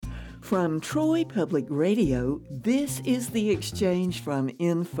From Troy Public Radio, this is The Exchange from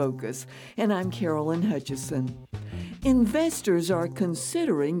In Focus, and I'm Carolyn Hutchison. Investors are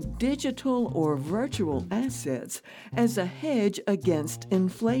considering digital or virtual assets as a hedge against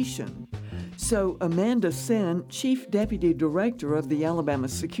inflation. So Amanda Senn, Chief Deputy Director of the Alabama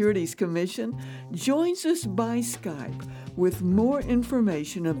Securities Commission, joins us by Skype with more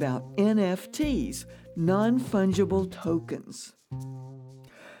information about NFTs, non-fungible tokens.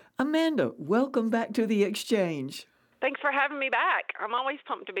 Amanda, welcome back to The Exchange. Thanks for having me back. I'm always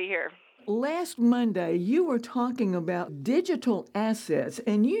pumped to be here. Last Monday, you were talking about digital assets,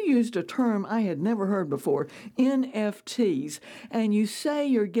 and you used a term I had never heard before, NFTs, and you say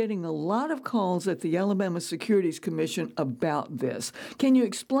you're getting a lot of calls at the Alabama Securities Commission about this. Can you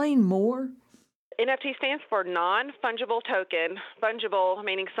explain more? NFT stands for non-fungible token, fungible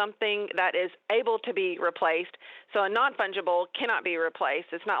meaning something that is able to be replaced. So a non-fungible cannot be replaced.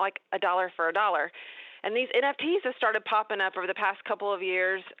 It's not like a dollar for a dollar. And these NFTs have started popping up over the past couple of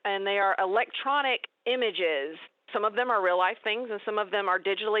years, and they are electronic images. Some of them are real-life things, and some of them are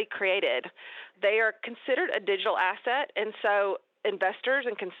digitally created. They are considered a digital asset, and so investors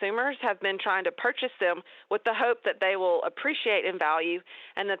and consumers have been trying to purchase them with the hope that they will appreciate in value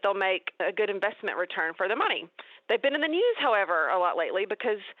and that they'll make a good investment return for their money. They've been in the news, however, a lot lately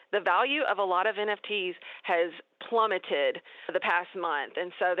because the value of a lot of NFTs has plummeted the past month.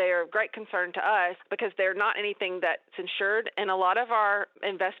 And so they are of great concern to us because they're not anything that's insured. And a lot of our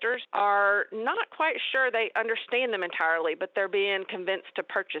investors are not quite sure they understand them entirely, but they're being convinced to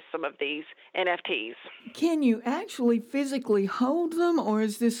purchase some of these NFTs. Can you actually physically hold them, or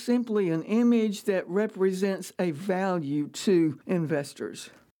is this simply an image that represents a value to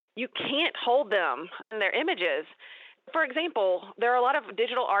investors? You can't hold them in their images. For example, there are a lot of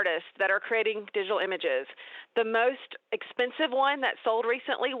digital artists that are creating digital images. The most expensive one that sold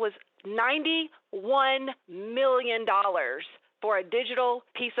recently was $91 million for a digital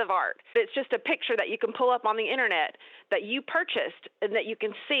piece of art. It's just a picture that you can pull up on the internet that you purchased and that you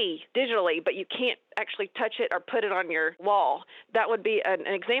can see digitally, but you can't actually touch it or put it on your wall. That would be an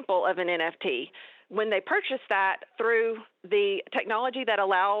example of an NFT. When they purchase that through the technology that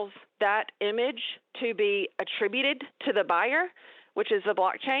allows that image to be attributed to the buyer, which is the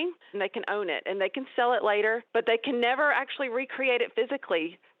blockchain, and they can own it and they can sell it later, but they can never actually recreate it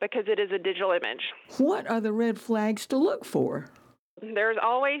physically because it is a digital image. What are the red flags to look for? There's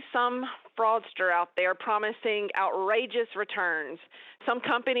always some fraudster out there promising outrageous returns. Some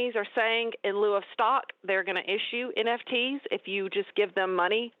companies are saying in lieu of stock, they're going to issue NFTs if you just give them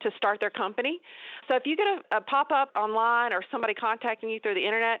money to start their company. So if you get a pop-up online or somebody contacting you through the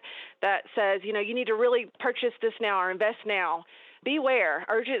internet that says, you need to really purchase this now or invest now, beware.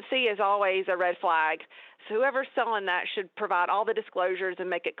 Urgency is always a red flag. So whoever's selling that should provide all the disclosures and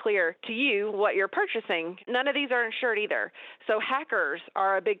make it clear to you what you're purchasing. None of these are insured either. So hackers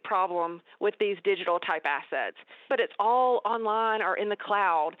are a big problem with these digital type assets. But it's all online or in the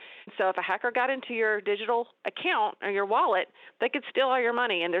cloud. So if a hacker got into your digital account or your wallet, they could steal all your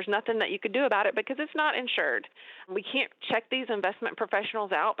money, and there's nothing that you could do about it because it's not insured. We can't check these investment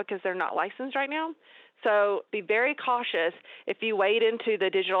professionals out because they're not licensed right now. So be very cautious if you wade into the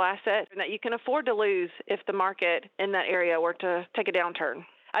digital asset and that you can afford to lose if the market in that area were to take a downturn.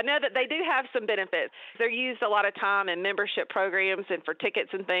 I know that they do have some benefits. They're used a lot of time in membership programs and for tickets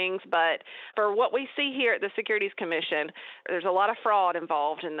and things, but for what we see here at the Securities Commission, there's a lot of fraud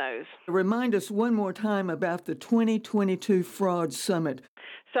involved in those. Remind us one more time about the 2022 Fraud Summit.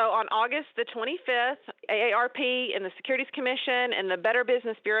 So on August the 25th, AARP and the Securities Commission and the Better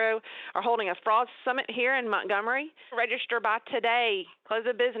Business Bureau are holding a fraud summit here in Montgomery. Register by today. Close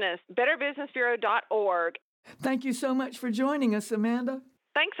of business. BetterBusinessBureau.org. Thank you so much for joining us, Amanda.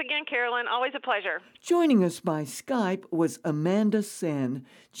 Thanks again, Carolyn. Always a pleasure. Joining us by Skype was Amanda Senn,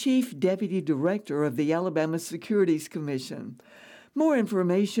 Chief Deputy Director of the Alabama Securities Commission. More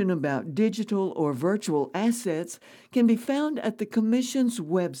information about digital or virtual assets can be found at the Commission's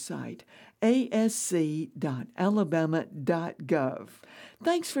website, asc.alabama.gov.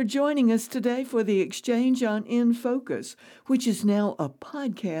 Thanks for joining us today for the Exchange on In Focus, which is now a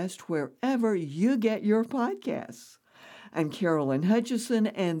podcast wherever you get your podcasts. I'm Carolyn Hutchison,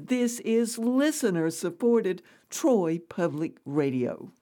 and this is listener-supported Troy Public Radio.